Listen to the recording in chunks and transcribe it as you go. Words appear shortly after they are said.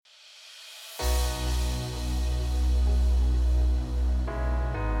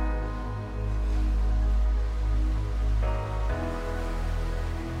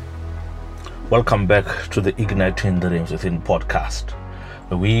Welcome back to the Igniting Dreams Within podcast,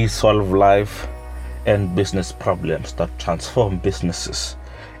 where we solve life and business problems that transform businesses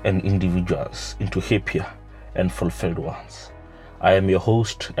and individuals into happier and fulfilled ones. I am your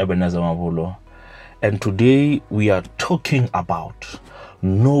host, Ebenezer Mabulo, and today we are talking about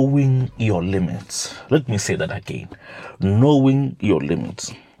knowing your limits. Let me say that again, knowing your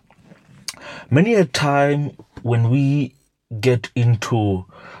limits. Many a time when we get into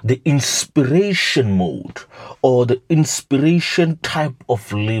the inspiration mode or the inspiration type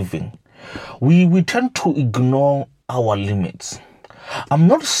of living, we tend to ignore our limits. I'm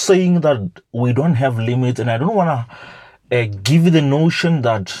not saying that we don't have limits, and I don't want to give you the notion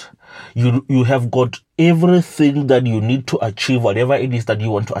that you have got everything that you need to achieve, whatever it is that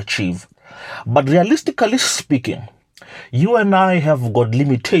you want to achieve. But realistically speaking, you and I have got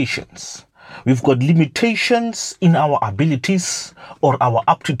limitations. We've got limitations in our abilities or our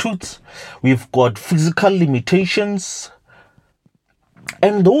aptitudes. We've got physical limitations.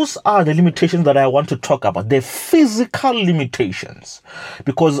 And those are the limitations that I want to talk about, the physical limitations.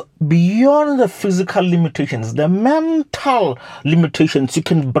 Because beyond the physical limitations, the mental limitations, you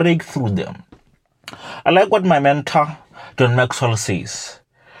can break through them. I like what my mentor, John Maxwell, says.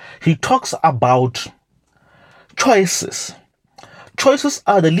 He talks about choices. Choices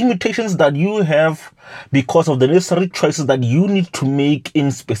are the limitations that you have because of the necessary choices that you need to make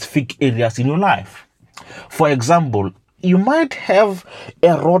in specific areas in your life. For example, you might have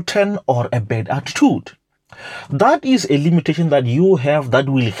a rotten or a bad attitude. That is a limitation that you have that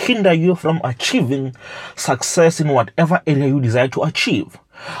will hinder you from achieving success in whatever area you desire to achieve.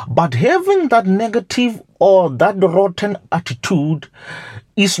 But having that negative or that rotten attitude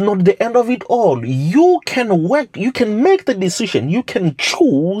is not the end of it all. You can work, you can make the decision, you can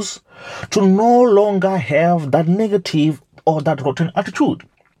choose to no longer have that negative or that rotten attitude.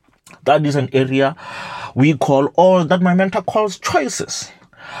 That is an area we call, or that my mentor calls, choices.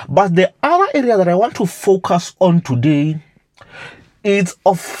 But the other area that I want to focus on today is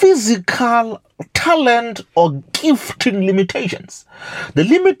of physical talent or gifting limitations. The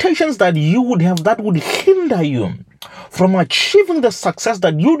limitations that you would have that would hinder you from achieving the success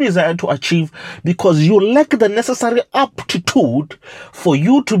that you desire to achieve because you lack the necessary aptitude for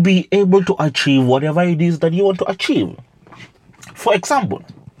you to be able to achieve whatever it is that you want to achieve. For example,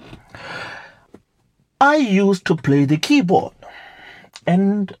 I used to play the keyboard,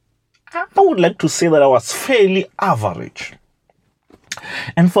 and I would like to say that I was fairly average.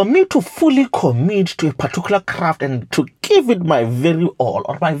 And for me to fully commit to a particular craft and to give it my very all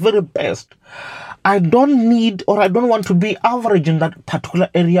or my very best, I don't need or I don't want to be average in that particular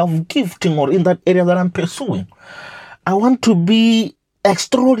area of gifting or in that area that I'm pursuing. I want to be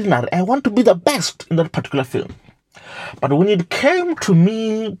extraordinary. I want to be the best in that particular field. But when it came to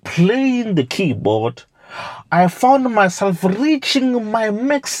me playing the keyboard, I found myself reaching my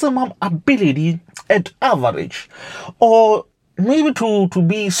maximum ability at average, or maybe to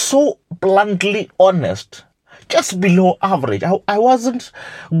be so bluntly honest, just below average. I wasn't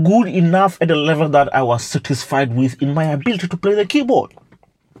good enough at a level that I was satisfied with in my ability to play the keyboard.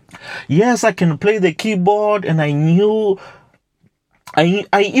 Yes, I can play the keyboard, and I knew I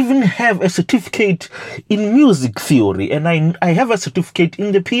even have a certificate in music theory, and I have a certificate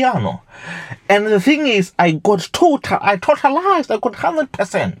in the piano. And the thing is, I got totalized, I got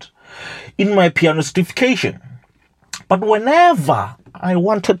 100% in my piano certification. But whenever I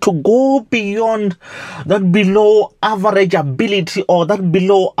wanted to go beyond that below average ability or that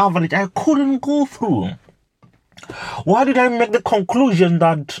below average, I couldn't go through. Why did I make the conclusion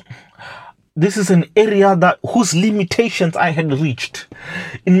that this is an area whose limitations I had reached?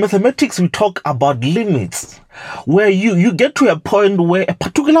 In mathematics, we talk about limits, where you get to a point where a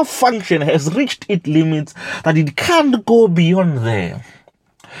particular function has reached its limits, that it can't go beyond there.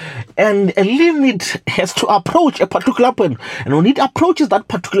 And a limit has to approach a particular point. And when it approaches that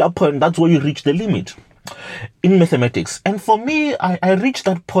particular point, that's where you reach the limit in mathematics. And for me, I reached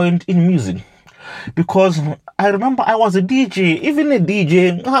that point in music. Because I remember I was a DJ, even a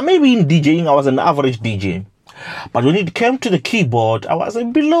DJ, maybe in DJing I was an average DJ. But when it came to the keyboard, I was a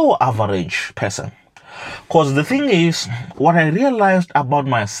below average person. Because the thing is, what I realized about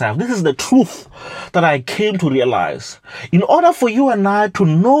myself, this is the truth that I came to realize. In order for you and I to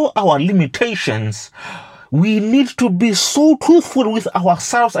know our limitations, we need to be so truthful with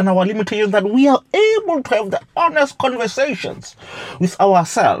ourselves and our limitations that we are able to have the honest conversations with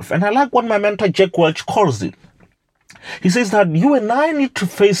ourselves. And I like what my mentor Jack Welch calls it. He says that you and I need to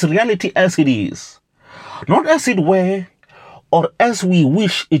face reality as it is, not as it were, or as we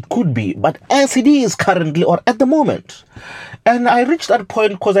wish it could be, but as it is currently or at the moment. And I reached that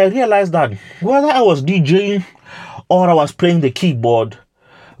point because I realized that whether I was DJing or I was playing the keyboard,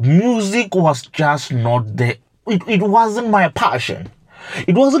 music was just not there. It wasn't my passion.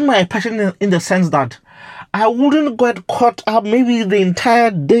 It wasn't my passion in the sense that I wouldn't get caught up maybe the entire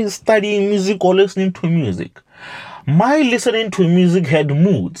day studying music or listening to music. My listening to music had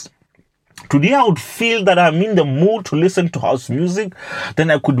moods. Today I would feel that I'm in the mood to listen to house music. Then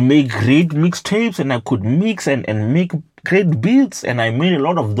I could make great mixtapes and I could mix and make great beats, and I made a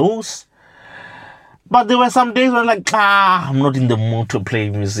lot of those. But there were some days when I'm like, I'm not in the mood to play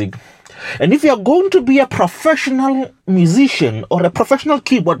music. And if you're going to be a professional musician or a professional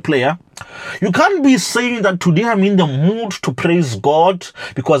keyboard player, you can't be saying that today I'm in the mood to praise God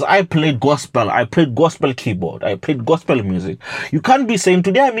because I played gospel keyboard, I played gospel music. You can't be saying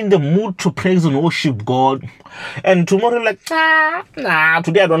today I'm in the mood to praise and worship God, and tomorrow like,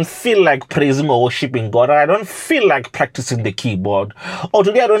 today I don't feel like praising or worshiping God, or I don't feel like practicing the keyboard, or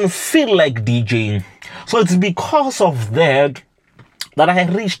today I don't feel like DJing. So it's because of that I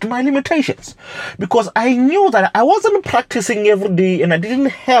reached my limitations, because I knew that I wasn't practicing every day and I didn't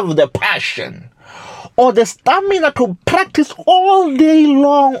have the passion or the stamina to practice all day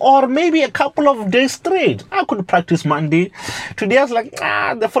long or maybe a couple of days straight. I could practice Monday. Today I was like,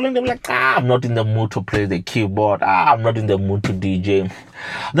 the following day I'm like, I'm not in the mood to play the keyboard. I'm not in the mood to DJ.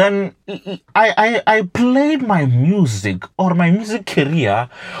 Then I played my music, or my music career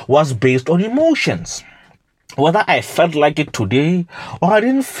was based on emotions. Whether I felt like it today or I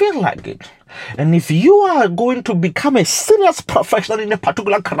didn't feel like it. And if you are going to become a serious professional in a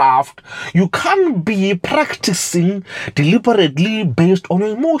particular craft, you can't be practicing deliberately based on your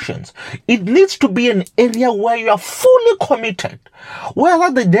emotions. It needs to be an area where you are fully committed.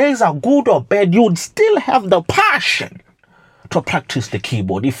 Whether the days are good or bad, you would still have the passion to practice the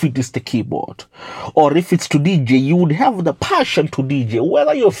keyboard, if it is the keyboard. Or if it's to DJ, you would have the passion to DJ,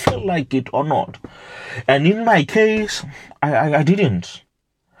 whether you feel like it or not. And in my case, I didn't.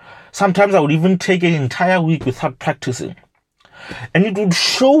 Sometimes I would even take an entire week without practicing. And it would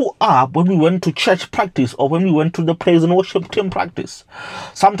show up when we went to church practice or when we went to the praise and worship team practice.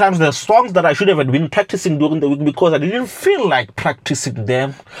 Sometimes there are songs that I should have been practicing during the week because I didn't feel like practicing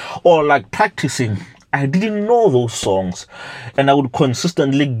them, or like practicing. I didn't know those songs, and I would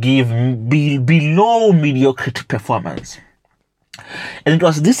consistently give below mediocrity performance. And it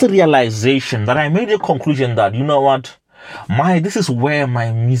was this realization that I made a conclusion that, you know what, this is where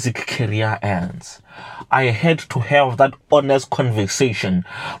my music career ends. I had to have that honest conversation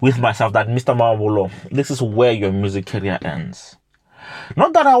with myself that, Mr. Mawulo, this is where your music career ends.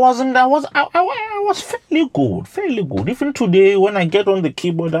 Not that I was fairly good. Even today, when I get on the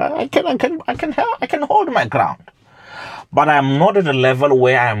keyboard, I can hold my ground. But I'm not at a level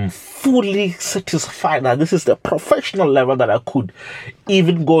where I'm fully satisfied that this is the professional level that I could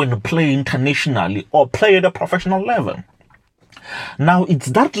even go and play internationally or play at a professional level. Now, it's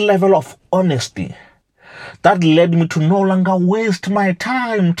that level of honesty that led me to no longer waste my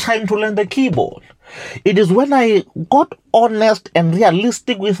time trying to learn the keyboard. It is when I got honest and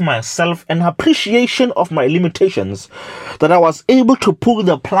realistic with myself and appreciation of my limitations that I was able to pull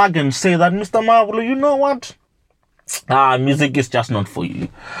the plug and say that, Mr. Mawulo, you know what? Music is just not for you.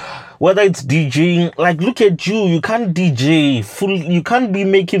 Whether it's DJing, like, look at you, you can't DJ full, you can't be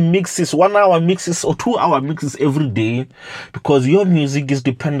making mixes, 1 hour mixes or 2 hour mixes every day, because your music is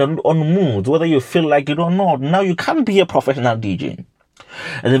dependent on moods, whether you feel like it or not. Now you can't be a professional DJ.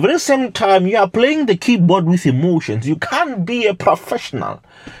 At the very same time, you are playing the keyboard with emotions. You can't be a professional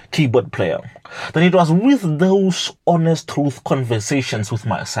keyboard player. Then it was with those honest truth conversations with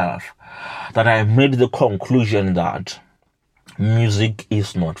myself that I made the conclusion that music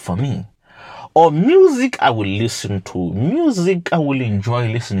is not for me. Or music I will listen to, music I will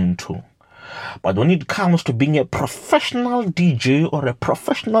enjoy listening to. But when it comes to being a professional DJ or a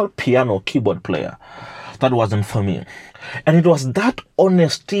professional piano keyboard player, that wasn't for me. And it was that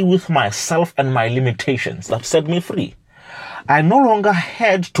honesty with myself and my limitations that set me free. I no longer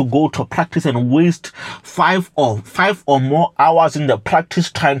had to go to practice and waste 5 or more hours in the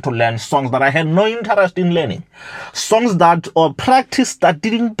practice trying to learn songs that I had no interest in learning. Songs that, or practice that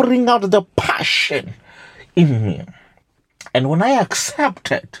didn't bring out the passion in me. And when I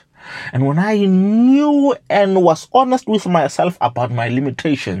accepted, and when I knew and was honest with myself about my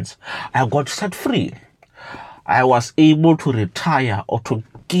limitations, I got set free. I was able to retire or to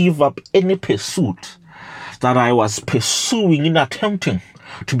give up any pursuit that I was pursuing in attempting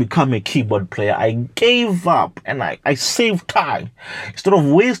to become a keyboard player. I gave up and I saved time. Instead of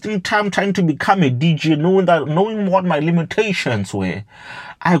wasting time trying to become a DJ, knowing what my limitations were,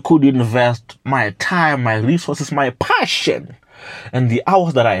 I could invest my time, my resources, my passion, and the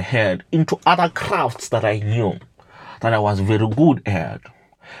hours that I had into other crafts that I knew that I was very good at.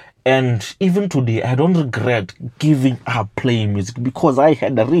 And even today, I don't regret giving up playing music because I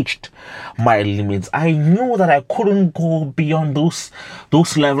had reached my limits. I knew that I couldn't go beyond those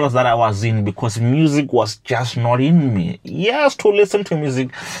levels that I was in because music was just not in me. Yes, to listen to music,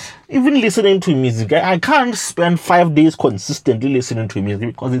 even listening to music, I can't spend 5 days consistently listening to music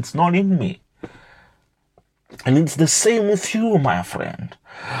because it's not in me. And it's the same with you, my friend.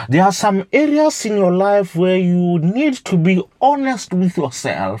 There are some areas in your life where you need to be honest with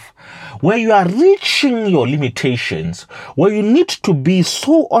yourself, where you are reaching your limitations, where you need to be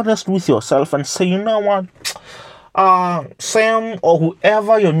so honest with yourself and say, you know what, Sam, or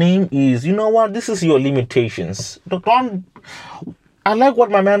whoever your name is, you know what, this is your limitations. I like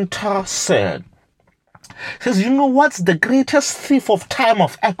what my mentor said. He says, you know what's the greatest thief of time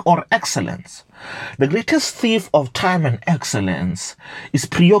or excellence? The greatest thief of time and excellence is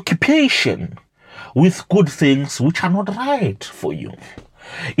preoccupation with good things which are not right for you.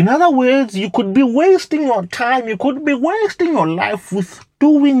 In other words, you could be wasting your time, you could be wasting your life with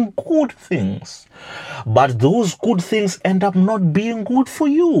doing good things. But those good things end up not being good for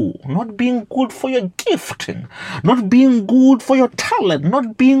you, not being good for your gifting, not being good for your talent,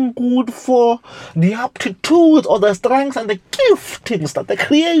 not being good for the aptitudes or the strengths and the giftings that the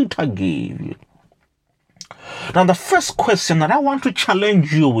Creator gave you. Now, the first question that I want to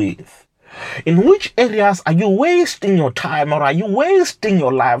challenge you with, in which areas are you wasting your time or are you wasting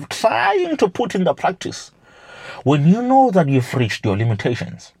your life trying to put in the practice when you know that you've reached your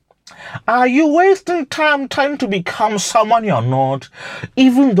limitations? Are you wasting time trying to become someone you're not,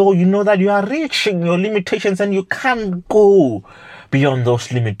 even though you know that you are reaching your limitations and you can't go beyond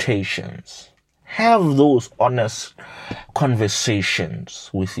those limitations? Have those honest conversations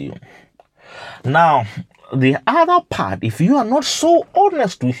with you. Now, the other part, if you are not so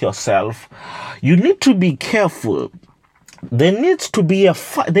honest with yourself, you need to be careful. There needs to be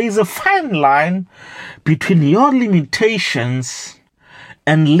there is a fine line between your limitations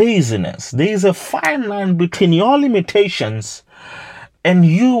and laziness. There is a fine line between your limitations and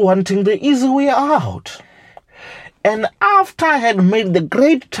you wanting the easy way out. And after I had made the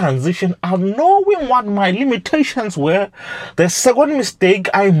great transition of knowing what my limitations were, the second mistake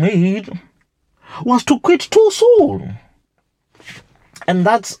I made was to quit too soon. And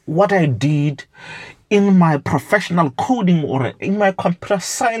that's what I did in my professional coding or in my computer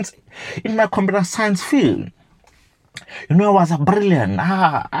science field. You know, I was a brilliant,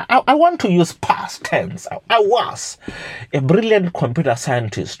 I want to use past tense. I was a brilliant computer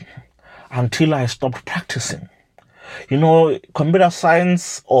scientist until I stopped practicing. You know, computer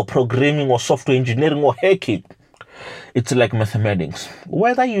science or programming or software engineering or hacking, it's like mathematics.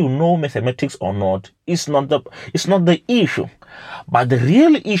 Whether you know mathematics or not, it's not the issue. But the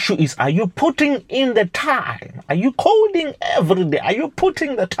real issue is, are you putting in the time? Are you coding every day? Are you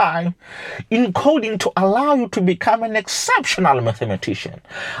putting the time in coding to allow you to become an exceptional mathematician?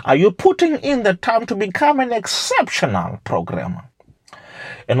 Are you putting in the time to become an exceptional programmer?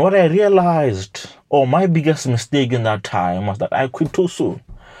 And what I realized, my biggest mistake in that time, was that I quit too soon.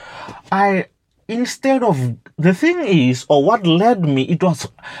 The thing is, or what led me, it was,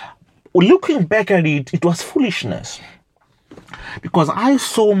 looking back at it, it was foolishness. Because I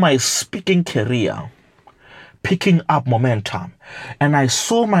saw my speaking career picking up momentum. And I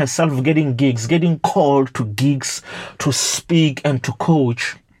saw myself getting gigs, getting called to gigs to speak and to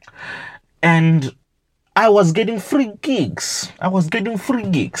coach. And I was getting free gigs. And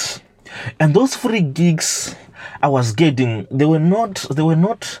those free gigs I was getting, they were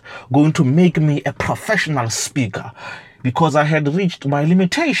not going to make me a professional speaker because I had reached my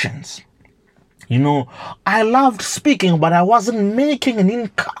limitations. You know, I loved speaking, but I wasn't making an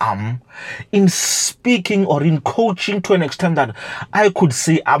income in speaking or in coaching to an extent that I could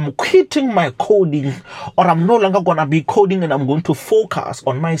say I'm quitting my coding, or I'm no longer going to be coding and I'm going to focus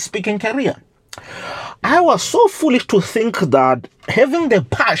on my speaking career. I was so foolish to think that having the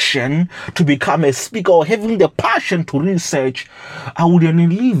passion to become a speaker or having the passion to research, I would earn a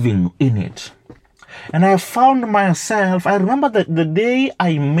living in it. And I found myself, I remember that the day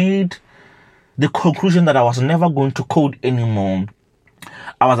I made the conclusion that I was never going to code anymore,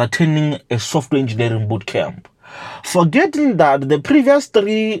 I was attending a software engineering boot camp, forgetting that the previous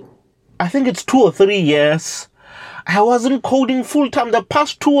 2 or 3 years, I wasn't coding full time. The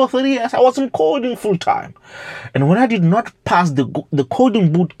past 2 or 3 years, I wasn't coding full time. And when I did not pass the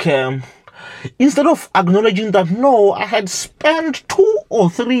coding boot camp, instead of acknowledging that, no, I had spent 2 or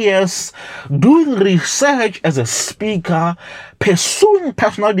 3 years doing research as a speaker, pursuing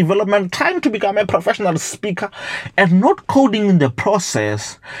personal development, trying to become a professional speaker, and not coding in the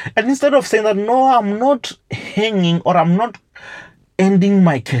process. And instead of saying that, no, I'm not hanging or I'm not ending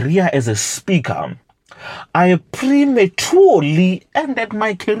my career as a speaker, I prematurely ended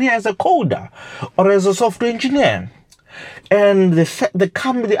my career as a coder or as a software engineer. And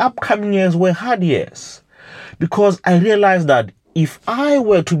the upcoming years were hard years, because I realized that if I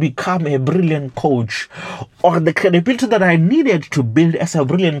were to become a brilliant coach, or the credibility that I needed to build as a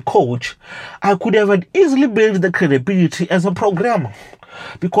brilliant coach, I could have easily built the credibility as a programmer,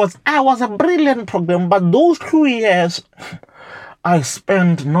 because I was a brilliant programmer. But those 2 years I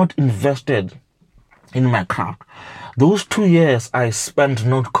spent not invested in my craft, those 2 years I spent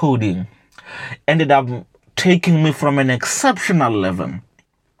not coding, ended up taking me from an exceptional level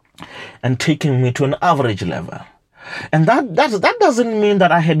and taking me to an average level. And that doesn't mean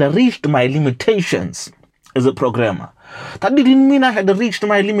that I had reached my limitations as a programmer. That didn't mean I had reached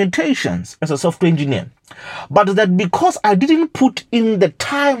my limitations as a software engineer. But that because I didn't put in the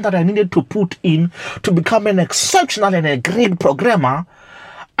time that I needed to put in to become an exceptional and a great programmer,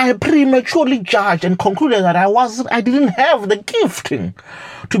 I prematurely judged and concluded that I didn't have the gifting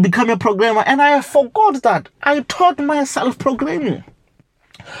to become a programmer, and I forgot that I taught myself programming.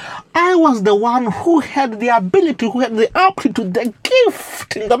 I was the one who had the ability, who had the aptitude, the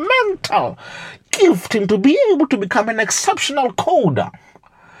gifting, the mental gifting to be able to become an exceptional coder.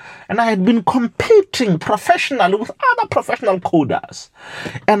 And I had been competing professionally with other professional coders.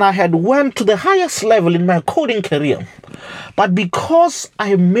 And I had went to the highest level in my coding career. But because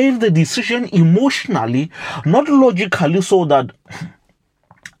I made the decision emotionally, not logically, so that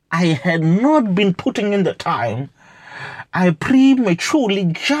I had not been putting in the time, I prematurely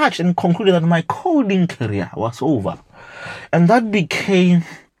judged and concluded that my coding career was over. And that became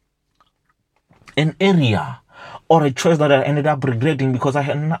an area or a choice that I ended up regretting, because I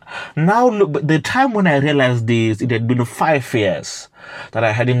had now the time when I realized this, it had been 5 years that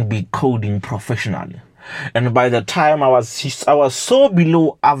I hadn't been coding professionally. And by the time I was so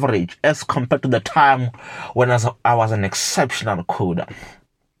below average as compared to the time when I was an exceptional coder.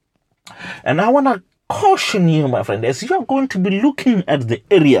 And I want to caution you, my friend, as you are going to be looking at the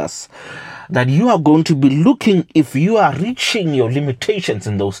areas that you are going to be looking, if you are reaching your limitations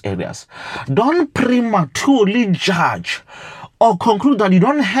in those areas, don't prematurely judge or conclude that you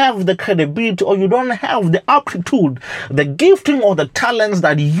don't have the credibility or you don't have the aptitude, the gifting or the talents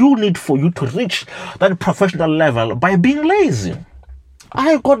that you need for you to reach that professional level by being lazy.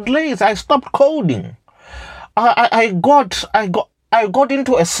 I got lazy. I stopped coding. I got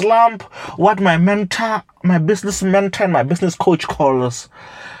into a slump, what my business mentor and my business coach calls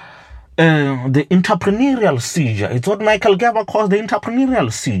the entrepreneurial seizure. It's what Michael Gerber calls the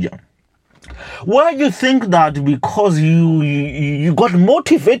entrepreneurial seizure. Where you think that because you got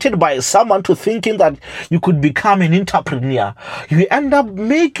motivated by someone to thinking that you could become an entrepreneur, you end up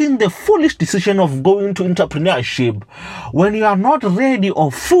making the foolish decision of going to entrepreneurship when you are not ready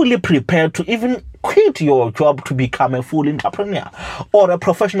or fully prepared to even quit your job to become a full entrepreneur or a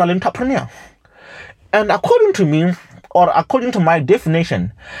professional entrepreneur. And according to me, or according to my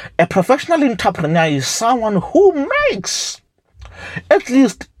definition, a professional entrepreneur is someone who makes at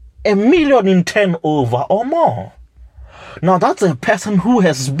least $1 million in turnover or more. Now, that's a person who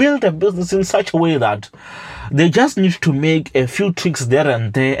has built a business in such a way that they just need to make a few tweaks there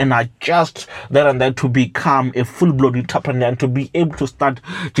and there and adjust there and there to become a full-blown entrepreneur and to be able to start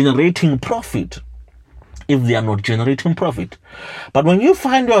generating profit, if they are not generating profit. But when you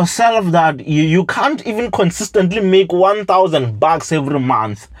find yourself that you can't even consistently make $1,000 every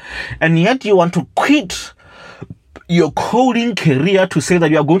month, and yet you want to quit your coding career to say that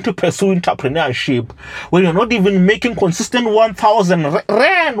you are going to pursue entrepreneurship, when you're not even making consistent 1,000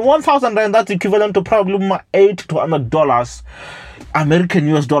 rand, that's equivalent to probably $80 to $100 American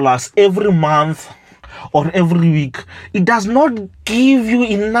US dollars every month or every week, it does not give you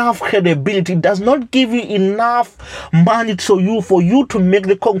enough credibility. It does not give you enough money for you to make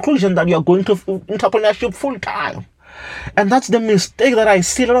the conclusion that you are going to entrepreneurship full time. And that's the mistake that I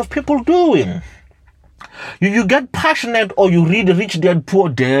see a lot of people doing. You get passionate, or you read Rich Dad Poor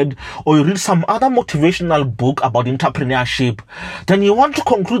Dad, or you read some other motivational book about entrepreneurship, then you want to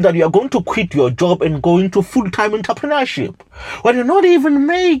conclude that you are going to quit your job and go into full-time entrepreneurship when you're not even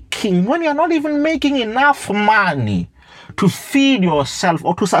making enough money to feed yourself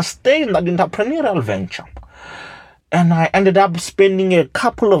or to sustain that entrepreneurial venture. And I ended up spending a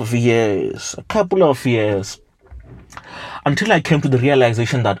couple of years until I came to the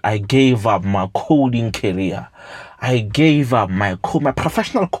realization that I gave up my coding career. I gave up my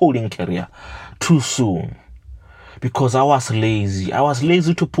professional coding career too soon because I was lazy. I was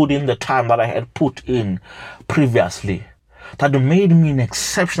lazy to put in the time that I had put in previously. That made me an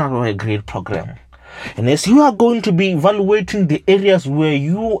exceptional or a great programmer. And as you are going to be evaluating the areas where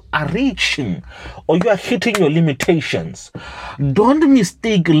you are reaching or you are hitting your limitations, don't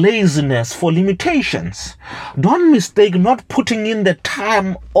mistake laziness for limitations. Don't mistake not putting in the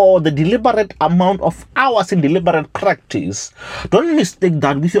time or the deliberate amount of hours in deliberate practice. Don't mistake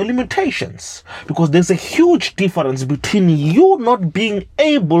that with your limitations, because there's a huge difference between you not being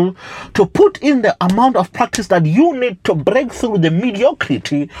able to put in the amount of practice that you need to break through the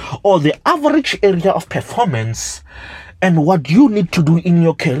mediocrity or the average area of performance and what you need to do in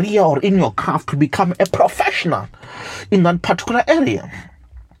your career or in your craft to become a professional in that particular area.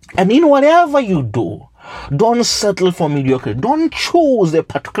 And in whatever you do, don't settle for mediocrity. Don't choose a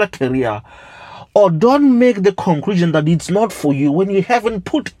particular career or don't make the conclusion that it's not for you when you haven't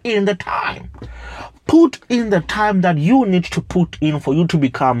put in the time. Put in the time that you need to put in for you to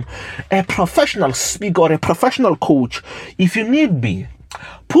become a professional speaker or a professional coach if you need be.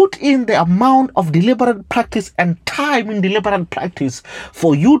 Put in the amount of deliberate practice and time in deliberate practice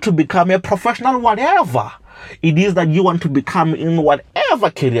for you to become a professional whatever it is that you want to become in whatever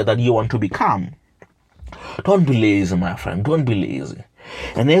career that you want to become. Don't be lazy, my friend. Don't be lazy.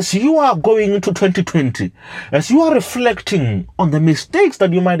 And as you are going into 2020, as you are reflecting on the mistakes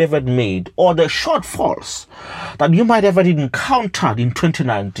that you might have made or the shortfalls that you might have encountered in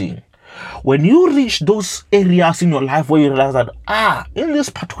 2019, when you reach those areas in your life where you realize that, in this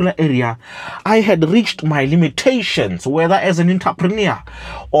particular area, I had reached my limitations, whether as an entrepreneur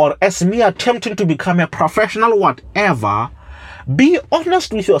or as me attempting to become a professional, whatever, be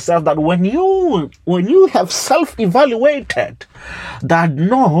honest with yourself that when you have self-evaluated that,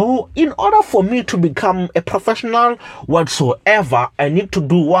 no, in order for me to become a professional whatsoever, I need to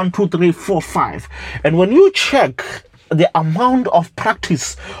do 1, 2, 3, 4, 5. And when you check the amount of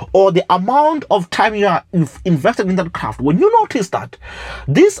practice or the amount of time you've invested in that craft, when you notice that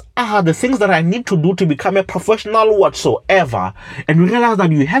these are the things that I need to do to become a professional whatsoever, and you realize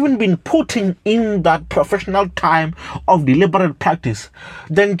that you haven't been putting in that professional time of deliberate practice,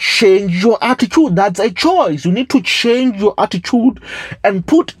 then change your attitude. That's a choice. You need to change your attitude and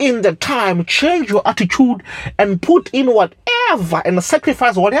put in the time. Change your attitude and put in whatever and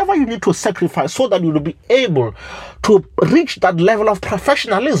sacrifice whatever you need to sacrifice so that you will be able to reach that level of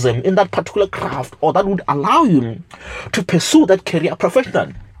professionalism in that particular craft, or that would allow you to pursue that career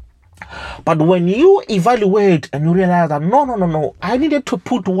professionally. But when you evaluate and you realize that no, I needed to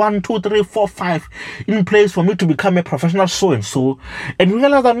put 1, 2, 3, 4, 5 in place for me to become a professional so-and-so, and you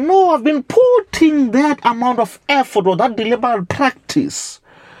realize that no, I've been putting that amount of effort or that deliberate practice,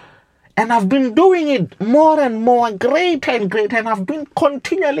 and I've been doing it more and more, greater and greater, and I've been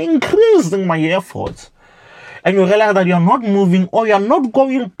continually increasing my efforts, and you realize that you're not moving or you're not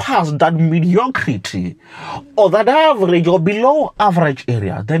going past that mediocrity or that average or below average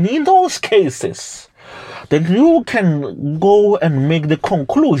area, then in those cases, then you can go and make the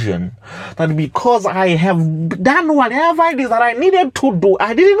conclusion that because I have done whatever it is that I needed to do,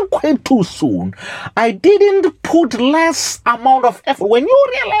 I didn't quit too soon, I didn't put less amount of effort. When you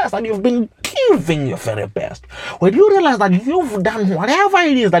realize that you've been giving your very best, when you realize that you've done whatever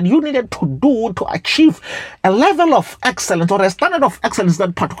it is that you needed to do to achieve a level of excellence or a standard of excellence in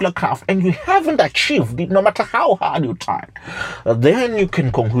that particular craft, and you haven't achieved it no matter how hard you tried, then you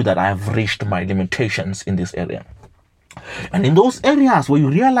can conclude that I've reached my limitations in this area. And in those areas where you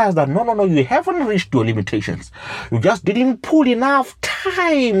realize that no, you haven't reached your limitations, you just didn't put enough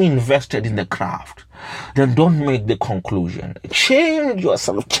time invested in the craft, then don't make the conclusion. Change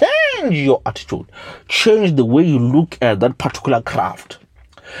yourself, change your attitude, change the way you look at that particular craft.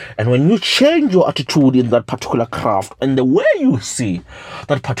 And when you change your attitude in that particular craft and the way you see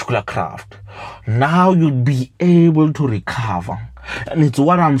that particular craft, now you'll be able to recover. And it's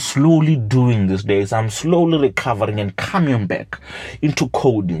what I'm slowly doing these days. I'm slowly recovering and coming back into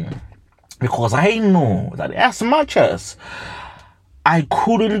coding, because I know that as much as I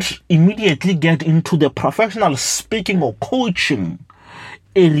couldn't immediately get into the professional speaking or coaching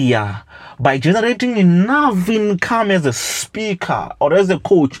area by generating enough income as a speaker or as a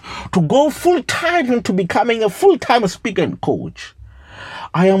coach to go full-time into becoming a full-time speaker and coach,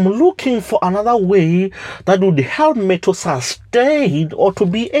 I am looking for another way that would help me to sustain or to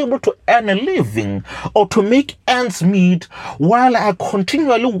be able to earn a living or to make ends meet while I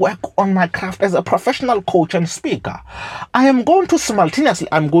continually work on my craft as a professional coach and speaker. I am going to simultaneously,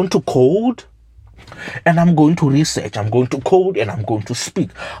 I'm going to code, and I'm going to research. I'm going to code and I'm going to speak.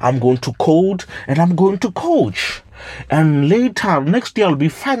 I'm going to code and I'm going to coach. And later, next year, I'll be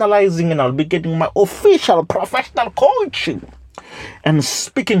finalizing and I'll be getting my official professional coaching and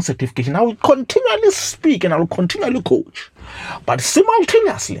speaking certification. I will continually speak and I will continually coach. But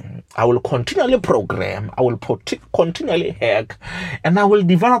simultaneously, I will continually program, I will continually hack, and I will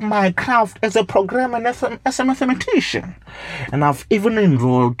develop my craft as a programmer and as a mathematician. And I've even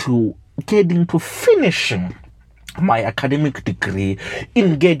enrolled to getting to finishing my academic degree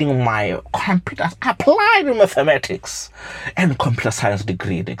in getting my applied mathematics and computer science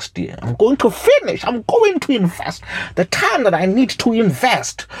degree next year. I'm going to finish. I'm going to invest the time that I need to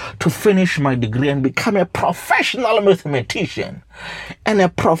invest to finish my degree and become a professional mathematician and a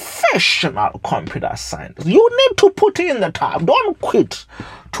professional computer scientist. You need to put in the time. Don't quit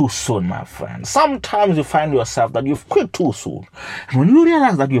too soon, my friend. Sometimes you find yourself that you've quit too soon. And when you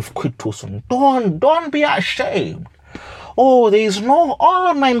realize that you've quit too soon, don't be ashamed. Oh, there is no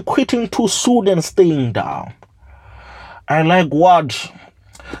honor in quitting too soon and staying down. I like what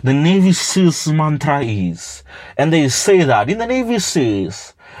the Navy SEALs mantra is. And they say that in the Navy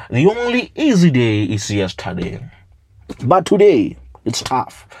SEALs, the only easy day is yesterday. But today, it's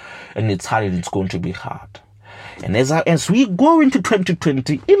tough. And it's hard and it's going to be hard. And as we go into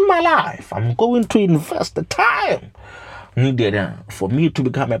 2020, in my life, I'm going to invest the time needed for me to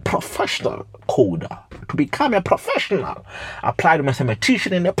become a professional coder, to become a professional applied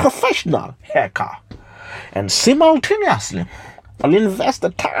mathematician and a professional hacker. And simultaneously, I'll invest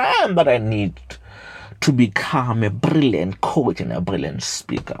the time that I need to become a brilliant coach and a brilliant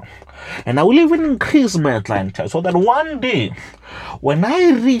speaker. And I will even increase my clientele so that one day, when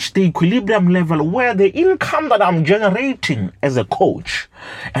I reach the equilibrium level where the income that I'm generating as a coach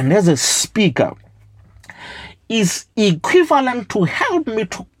and as a speaker is equivalent to help me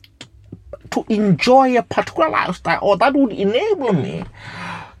to enjoy a particular lifestyle, or that would enable me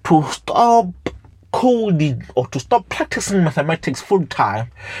to stop coding or to stop practicing mathematics full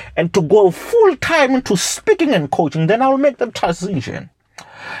time and to go full time into speaking and coaching, then I'll make that transition.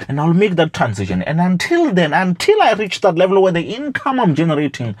 And until then, until I reach that level where the income I'm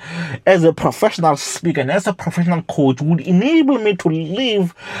generating as a professional speaker and as a professional coach would enable me to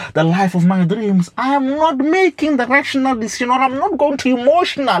live the life of my dreams, I am not making the rational decision, or I'm not going to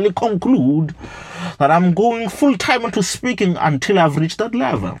emotionally conclude that I'm going full time into speaking until I've reached that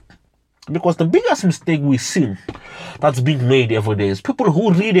level. Because the biggest mistake we see that's being made every day is people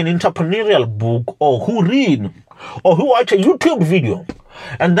who read an entrepreneurial book or who watch a YouTube video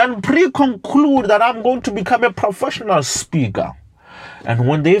and then pre-conclude that I'm going to become a professional speaker. And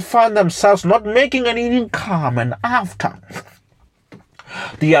when they find themselves not making any income, and after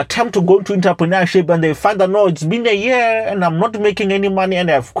the attempt to go into entrepreneurship and they find that, no, it's been a year and I'm not making any money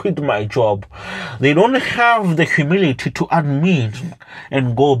and I've quit my job, they don't have the humility to admit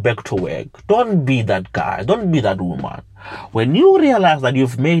and go back to work. Don't be that guy. Don't be that woman. When you realize that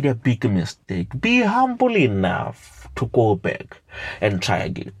you've made a big mistake, be humble enough to go back and try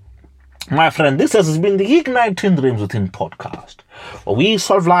again. My friend, this has been the Igniting Dreams Within podcast, where we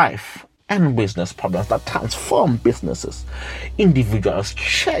solve life and business problems that transform businesses, individuals,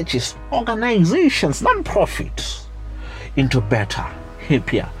 churches, organizations, non-profits into better,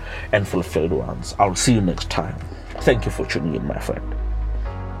 happier, and fulfilled ones. I'll see you next time. Thank you for tuning in, my friend.